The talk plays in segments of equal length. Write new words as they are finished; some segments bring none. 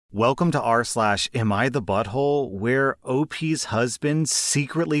Welcome to r/Am I the Butthole, where OP's husband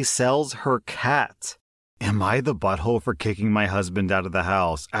secretly sells her cat. Am I the butthole for kicking my husband out of the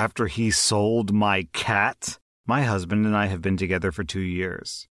house after he sold my cat? My husband and I have been together for 2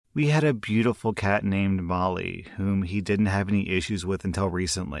 years. We had a beautiful cat named Molly, whom he didn't have any issues with until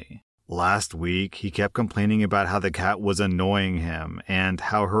recently. Last week, he kept complaining about how the cat was annoying him and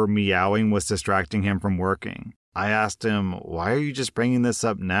how her meowing was distracting him from working. I asked him, why are you just bringing this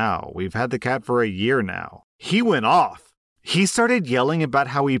up now? We've had the cat for a year now. He went off. He started yelling about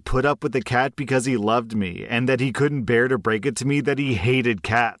how he put up with the cat because he loved me and that he couldn't bear to break it to me that he hated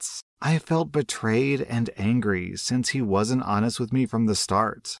cats. I felt betrayed and angry since he wasn't honest with me from the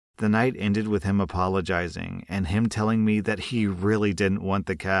start. The night ended with him apologizing and him telling me that he really didn't want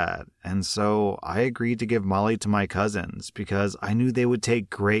the cat, and so I agreed to give Molly to my cousins because I knew they would take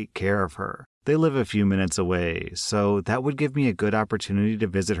great care of her. They live a few minutes away, so that would give me a good opportunity to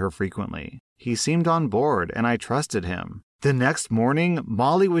visit her frequently. He seemed on board, and I trusted him. The next morning,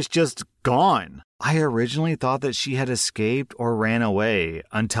 Molly was just gone. I originally thought that she had escaped or ran away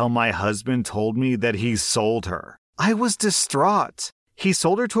until my husband told me that he sold her. I was distraught. He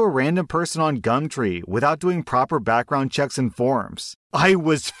sold her to a random person on Gumtree without doing proper background checks and forms. I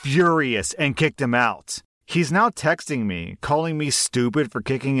was furious and kicked him out. He's now texting me, calling me stupid for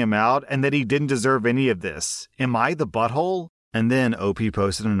kicking him out and that he didn't deserve any of this. Am I the butthole? And then OP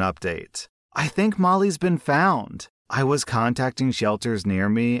posted an update. I think Molly's been found. I was contacting shelters near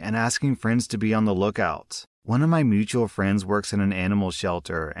me and asking friends to be on the lookout. One of my mutual friends works in an animal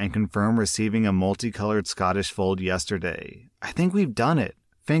shelter and confirmed receiving a multicolored Scottish fold yesterday. I think we've done it.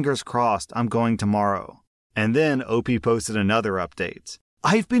 Fingers crossed, I'm going tomorrow. And then OP posted another update.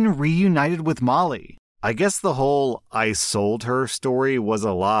 I've been reunited with Molly. I guess the whole I sold her story was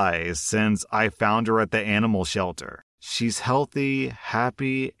a lie since I found her at the animal shelter. She's healthy,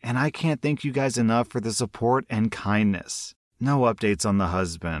 happy, and I can't thank you guys enough for the support and kindness. No updates on the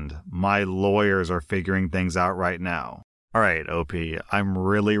husband. My lawyers are figuring things out right now. All right, OP, I'm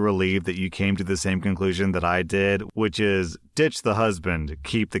really relieved that you came to the same conclusion that I did, which is ditch the husband,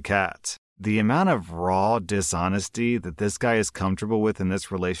 keep the cat. The amount of raw dishonesty that this guy is comfortable with in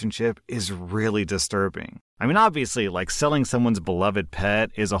this relationship is really disturbing. I mean, obviously, selling someone's beloved pet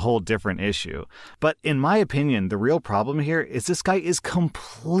is a whole different issue. But in my opinion, the real problem here is this guy is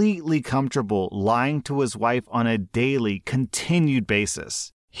completely comfortable lying to his wife on a daily, continued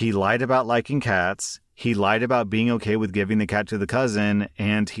basis. He lied about liking cats. He lied about being okay with giving the cat to the cousin,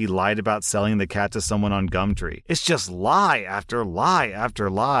 and he lied about selling the cat to someone on Gumtree. It's just lie after lie after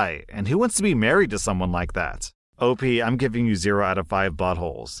lie, and who wants to be married to someone like that? OP, I'm giving you 0 out of 5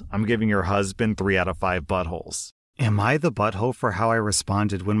 buttholes. I'm giving your husband 3 out of 5 buttholes. Am I the butthole for how I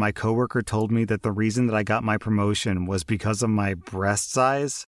responded when my coworker told me that the reason that I got my promotion was because of my breast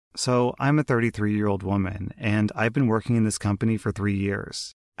size? So I'm a 33-year-old woman, and I've been working in this company for 3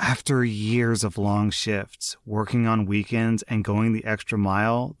 years. After years of long shifts, working on weekends and going the extra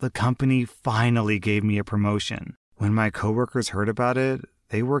mile, the company finally gave me a promotion. When my coworkers heard about it,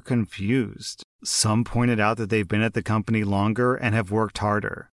 they were confused. Some pointed out that they've been at the company longer and have worked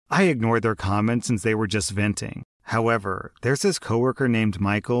harder. I ignored their comments since they were just venting. However, there's this coworker named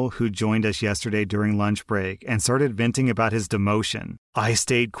Michael who joined us yesterday during lunch break and started venting about his demotion. I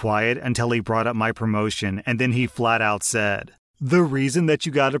stayed quiet until he brought up my promotion, and then he flat out said, "The reason that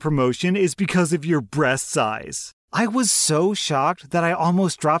you got a promotion is because of your breast size." I was so shocked that I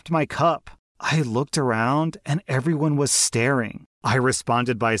almost dropped my cup. I looked around and everyone was staring. I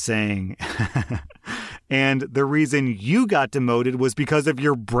responded by saying, "And the reason you got demoted was because of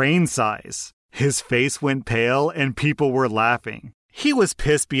your brain size." His face went pale and people were laughing. He was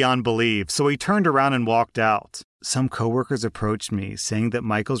pissed beyond belief, so he turned around and walked out. Some coworkers approached me, saying that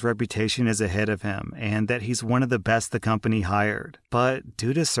Michael's reputation is ahead of him and that he's one of the best the company hired. But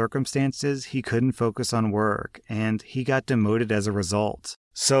due to circumstances, he couldn't focus on work, and he got demoted as a result.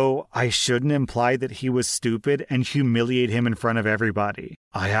 So I shouldn't imply that he was stupid and humiliate him in front of everybody.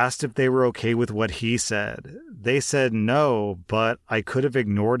 I asked if they were okay with what he said. They said no, but I could have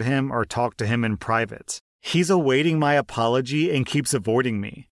ignored him or talked to him in private. He's awaiting my apology and keeps avoiding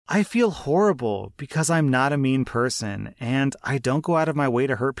me. I feel horrible because I'm not a mean person and I don't go out of my way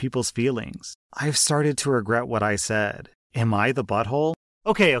to hurt people's feelings. I've started to regret what I said. Am I the butthole?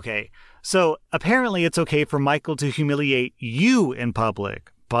 Okay. So apparently it's okay for Michael to humiliate you in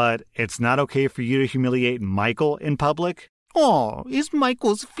public, but it's not okay for you to humiliate Michael in public? Oh, is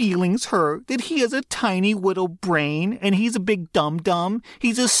Michael's feelings hurt that he has a tiny little brain and he's a big dum-dum?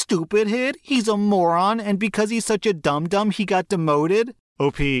 He's a stupid head, he's a moron, and because he's such a dum-dum, he got demoted?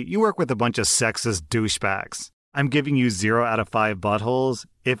 OP, you work with a bunch of sexist douchebags. I'm giving you 0 out of 5 buttholes.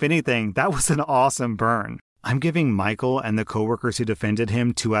 If anything, that was an awesome burn. I'm giving Michael and the coworkers who defended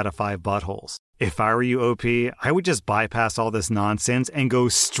him 2 out of 5 buttholes. If I were you, OP, I would just bypass all this nonsense and go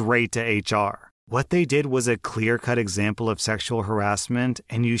straight to HR. What they did was a clear-cut example of sexual harassment,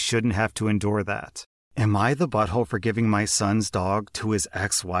 and you shouldn't have to endure that. Am I the butthole for giving my son's dog to his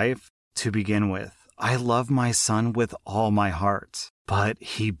ex-wife? To begin with, I love my son with all my heart, but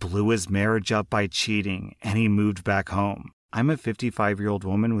he blew his marriage up by cheating, and he moved back home. I'm a 55-year-old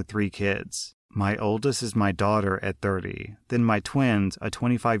woman with 3 kids. My oldest is my daughter at 30, then my twins, a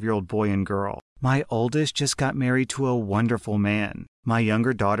 25-year-old boy and girl. My oldest just got married to a wonderful man. My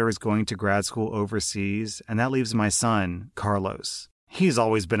younger daughter is going to grad school overseas, and that leaves my son, Carlos. He's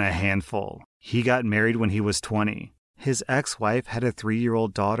always been a handful. He got married when he was 20. His ex-wife had a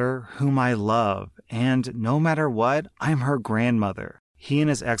 3-year-old daughter whom I love, and no matter what, I'm her grandmother. He and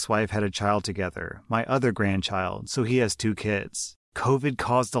his ex-wife had a child together, my other grandchild, so he has 2 kids. COVID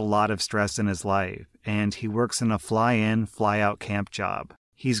caused a lot of stress in his life, and he works in a fly-in, fly-out camp job.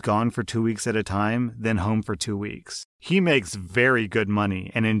 He's gone for 2 weeks at a time, then home for 2 weeks. He makes very good money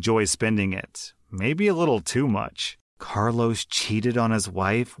and enjoys spending it. Maybe a little too much. Carlos cheated on his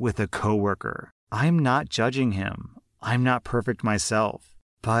wife with a coworker. I'm not judging him. I'm not perfect myself.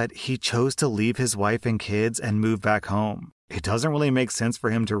 But he chose to leave his wife and kids and move back home. It doesn't really make sense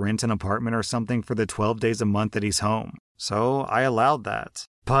for him to rent an apartment or something for the 12 days a month that he's home. So I allowed that.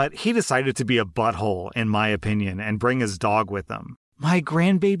 But he decided to be a butthole, in my opinion, and bring his dog with him. My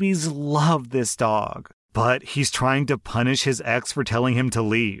grandbabies love this dog, but he's trying to punish his ex for telling him to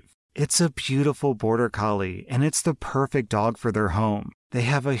leave. It's a beautiful border collie, and it's the perfect dog for their home. They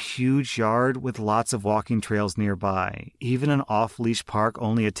have a huge yard with lots of walking trails nearby, even an off-leash park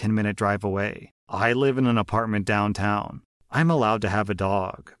only a 10-minute drive away. I live in an apartment downtown. I'm allowed to have a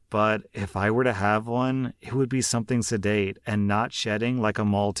dog, but if I were to have one, it would be something sedate and not shedding like a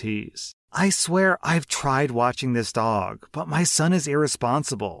Maltese. I swear I've tried watching this dog, but my son is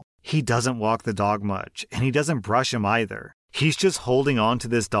irresponsible. He doesn't walk the dog much, and he doesn't brush him either. He's just holding on to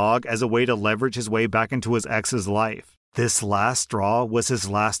this dog as a way to leverage his way back into his ex's life. This last straw was his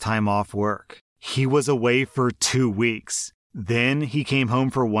last time off work. He was away for 2 weeks. Then he came home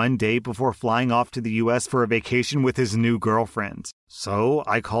for 1 day before flying off to the US for a vacation with his new girlfriend. So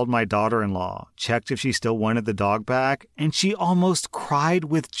I called my daughter-in-law, checked if she still wanted the dog back, and she almost cried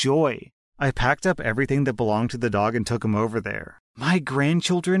with joy. I packed up everything that belonged to the dog and took him over there. My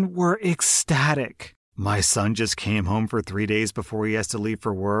grandchildren were ecstatic. My son just came home for 3 days before he has to leave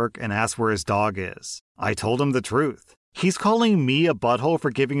for work and asked where his dog is. I told him the truth. He's calling me a butthole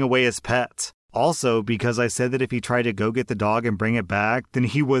for giving away his pet. Also, because I said that if he tried to go get the dog and bring it back, then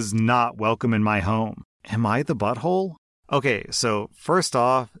he was not welcome in my home. Am I the butthole? Okay, so first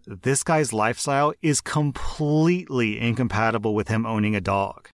off, this guy's lifestyle is completely incompatible with him owning a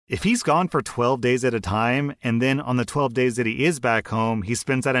dog. If he's gone for 12 days at a time, and then on the 12 days that he is back home, he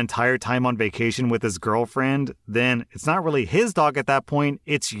spends that entire time on vacation with his girlfriend, then it's not really his dog at that point,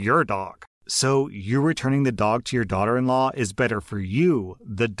 it's your dog. So you returning the dog to your daughter-in-law is better for you,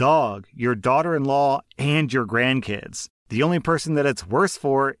 the dog, your daughter-in-law, and your grandkids. The only person that it's worse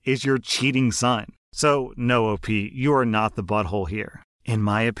for is your cheating son. So no, OP, you are not the butthole here. In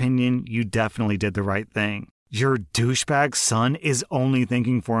my opinion, you definitely did the right thing. Your douchebag son is only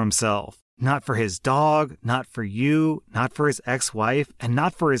thinking for himself. Not for his dog, not for you, not for his ex-wife, and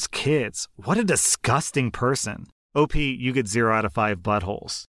not for his kids. What a disgusting person. OP, you get 0 out of 5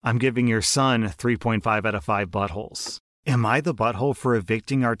 buttholes. I'm giving your son 3.5 out of 5 buttholes. Am I the butthole for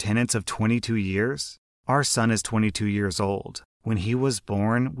evicting our tenants of 22 years? Our son is 22 years old. When he was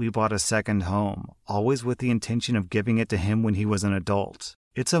born, we bought a second home, always with the intention of giving it to him when he was an adult.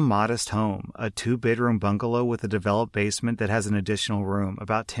 It's a modest home, a 2-bedroom bungalow with a developed basement that has an additional room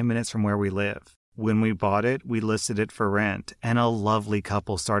about 10 minutes from where we live. When we bought it, we listed it for rent, and a lovely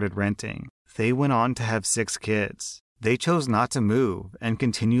couple started renting. They went on to have 6 kids. They chose not to move and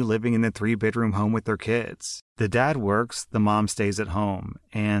continue living in the 3-bedroom home with their kids. The dad works, the mom stays at home,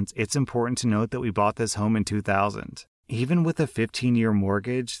 and it's important to note that we bought this home in 2000. Even with a 15-year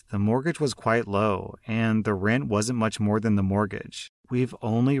mortgage, the mortgage was quite low, and the rent wasn't much more than the mortgage. We've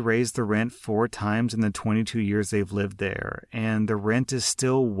only raised the rent 4 times in the 22 years they've lived there, and the rent is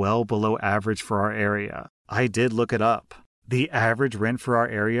still well below average for our area. I did look it up. The average rent for our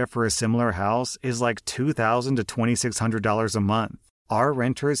area for a similar house is like $2,000 to $2,600 a month. Our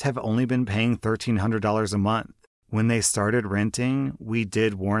renters have only been paying $1,300 a month. When they started renting, we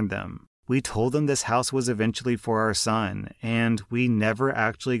did warn them. We told them this house was eventually for our son, and we never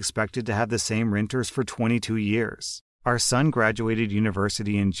actually expected to have the same renters for 22 years. Our son graduated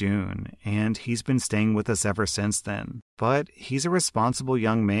university in June, and he's been staying with us ever since then. But he's a responsible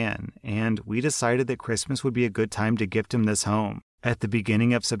young man, and we decided that Christmas would be a good time to gift him this home. At the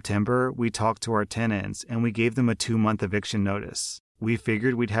beginning of September, we talked to our tenants, and we gave them a 2-month eviction notice. We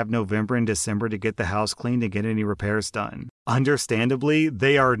figured we'd have November and December to get the house cleaned and get any repairs done. Understandably,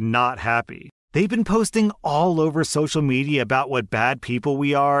 they are not happy. They've been posting all over social media about what bad people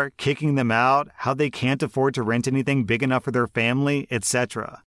we are, kicking them out, how they can't afford to rent anything big enough for their family,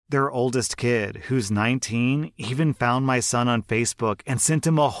 etc. Their oldest kid, who's 19, even found my son on Facebook and sent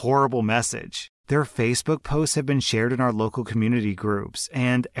him a horrible message. Their Facebook posts have been shared in our local community groups,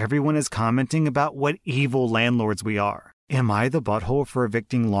 and everyone is commenting about what evil landlords we are. Am I the butthole for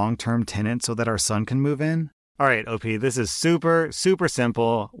evicting long-term tenants so that our son can move in? All right, OP, this is super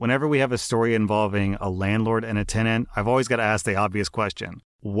simple. Whenever we have a story involving a landlord and a tenant, I've always got to ask the obvious question.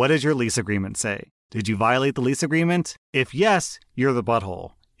 What does your lease agreement say? Did you violate the lease agreement? If yes, you're the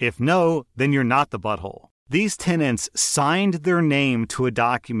butthole. If no, then you're not the butthole. These tenants signed their name to a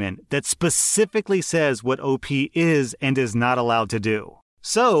document that specifically says what OP is and is not allowed to do.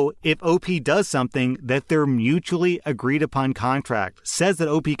 So, if OP does something that their mutually agreed upon contract says that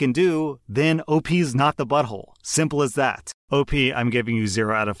OP can do, then OP's not the butthole. Simple as that. OP, I'm giving you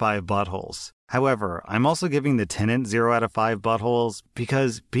 0 out of 5 buttholes. However, I'm also giving the tenant 0 out of 5 buttholes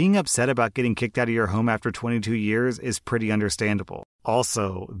because being upset about getting kicked out of your home after 22 years is pretty understandable.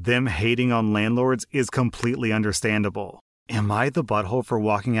 Also, them hating on landlords is completely understandable. Am I the butthole for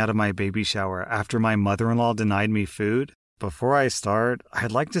walking out of my baby shower after my mother-in-law denied me food? Before I start,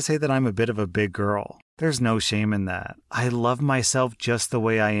 I'd like to say that I'm a bit of a big girl. There's no shame in that. I love myself just the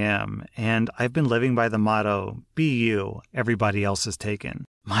way I am, and I've been living by the motto, be you, everybody else is taken.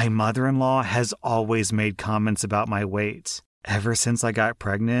 My mother-in-law has always made comments about my weight. Ever since I got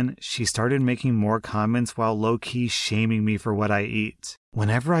pregnant, she started making more comments while low-key shaming me for what I eat.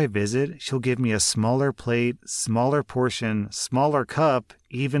 Whenever I visit, she'll give me a smaller plate, smaller portion, smaller cup,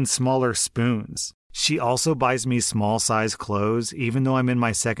 even smaller spoons. She also buys me small-size clothes, even though I'm in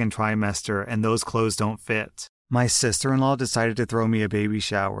my second trimester and those clothes don't fit. My sister-in-law decided to throw me a baby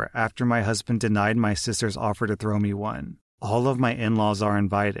shower after my husband denied my sister's offer to throw me one. All of my in-laws are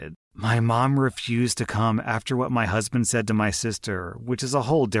invited. My mom refused to come after what my husband said to my sister, which is a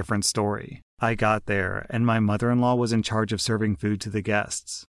whole different story. I got there, and my mother-in-law was in charge of serving food to the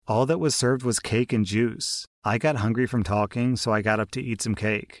guests. All that was served was cake and juice. I got hungry from talking, so I got up to eat some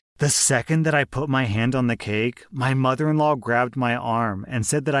cake. The second that I put my hand on the cake, my mother-in-law grabbed my arm and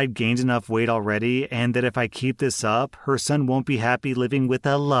said that I'd gained enough weight already and that if I keep this up, her son won't be happy living with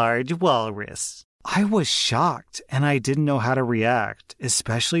a large walrus. I was shocked and I didn't know how to react,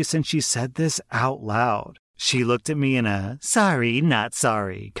 especially since she said this out loud. She looked at me in a sorry, not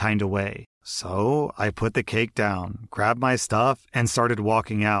sorry kind of way. So I put the cake down, grabbed my stuff, and started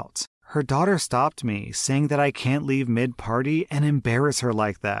walking out. Her daughter stopped me, saying that I can't leave mid-party and embarrass her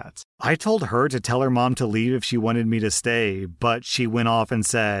like that. I told her to tell her mom to leave if she wanted me to stay, but she went off and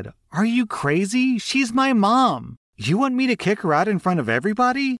said, "Are you crazy? She's my mom. You want me to kick her out in front of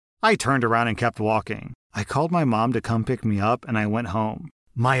everybody?" I turned around and kept walking. I called my mom to come pick me up and I went home.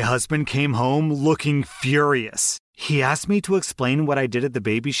 My husband came home looking furious. He asked me to explain what I did at the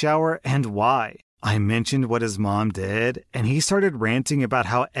baby shower and why. I mentioned what his mom did, and he started ranting about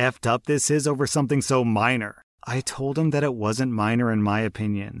how effed up this is over something so minor. I told him that it wasn't minor in my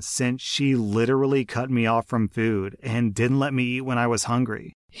opinion, since she literally cut me off from food and didn't let me eat when I was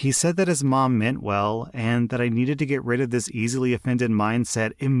hungry. He said that his mom meant well, and that I needed to get rid of this easily offended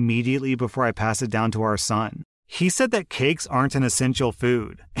mindset immediately before I pass it down to our son. He said that cakes aren't an essential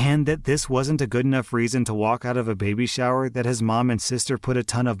food, and that this wasn't a good enough reason to walk out of a baby shower that his mom and sister put a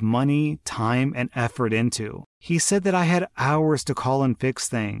ton of money, time, and effort into. He said that I had hours to call and fix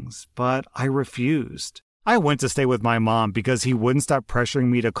things, but I refused. I went to stay with my mom because he wouldn't stop pressuring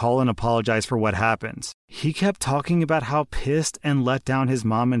me to call and apologize for what happened. He kept talking about how pissed and let down his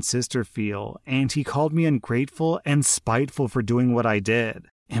mom and sister feel, and he called me ungrateful and spiteful for doing what I did.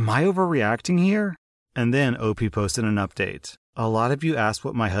 Am I overreacting here? And then OP posted an update. A lot of you asked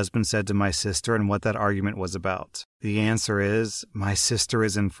what my husband said to my sister and what that argument was about. The answer is, my sister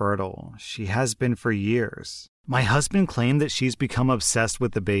is infertile. She has been for years. My husband claimed that she's become obsessed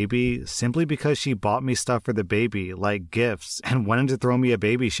with the baby simply because she bought me stuff for the baby, like gifts, and wanted to throw me a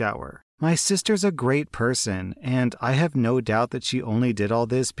baby shower. My sister's a great person, and I have no doubt that she only did all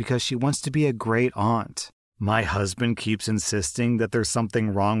this because she wants to be a great aunt. My husband keeps insisting that there's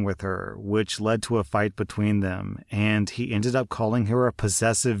something wrong with her, which led to a fight between them, and he ended up calling her a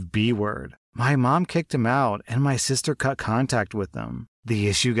possessive B word. My mom kicked him out, and my sister cut contact with them. The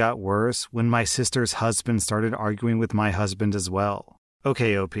issue got worse when my sister's husband started arguing with my husband as well.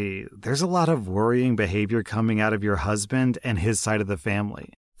 Okay, OP, there's a lot of worrying behavior coming out of your husband and his side of the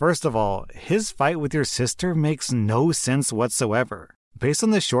family. First of all, his fight with your sister makes no sense whatsoever. Based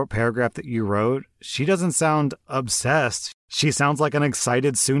on the short paragraph that you wrote, she doesn't sound obsessed. She sounds like an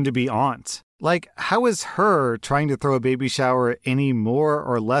excited soon-to-be aunt. Like, how is her trying to throw a baby shower any more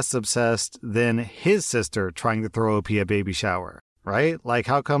or less obsessed than his sister trying to throw OP a baby shower, right? Like,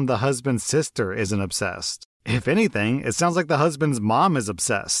 how come the husband's sister isn't obsessed? If anything, it sounds like the husband's mom is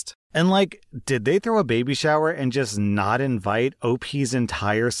obsessed. And like, did they throw a baby shower and just not invite OP's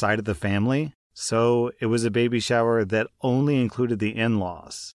entire side of the family? So it was a baby shower that only included the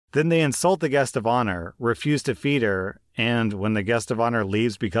in-laws. Then they insult the guest of honor, refuse to feed her, and when the guest of honor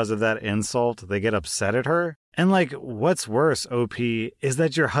leaves because of that insult, they get upset at her? And like, what's worse, OP, is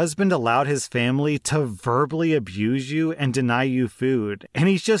that your husband allowed his family to verbally abuse you and deny you food, and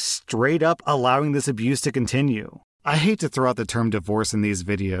he's just straight up allowing this abuse to continue. I hate to throw out the term divorce in these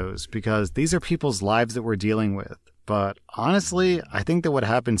videos, because these are people's lives that we're dealing with. But honestly, I think that what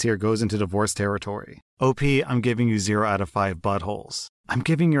happens here goes into divorce territory. OP, I'm giving you 0 out of 5 buttholes. I'm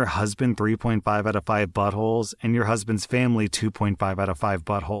giving your husband 3.5 out of 5 buttholes, and your husband's family 2.5 out of 5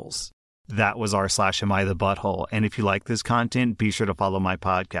 buttholes. That was r/AmITheButthole, and if you like this content, be sure to follow my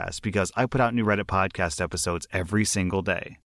podcast, because I put out new Reddit podcast episodes every single day.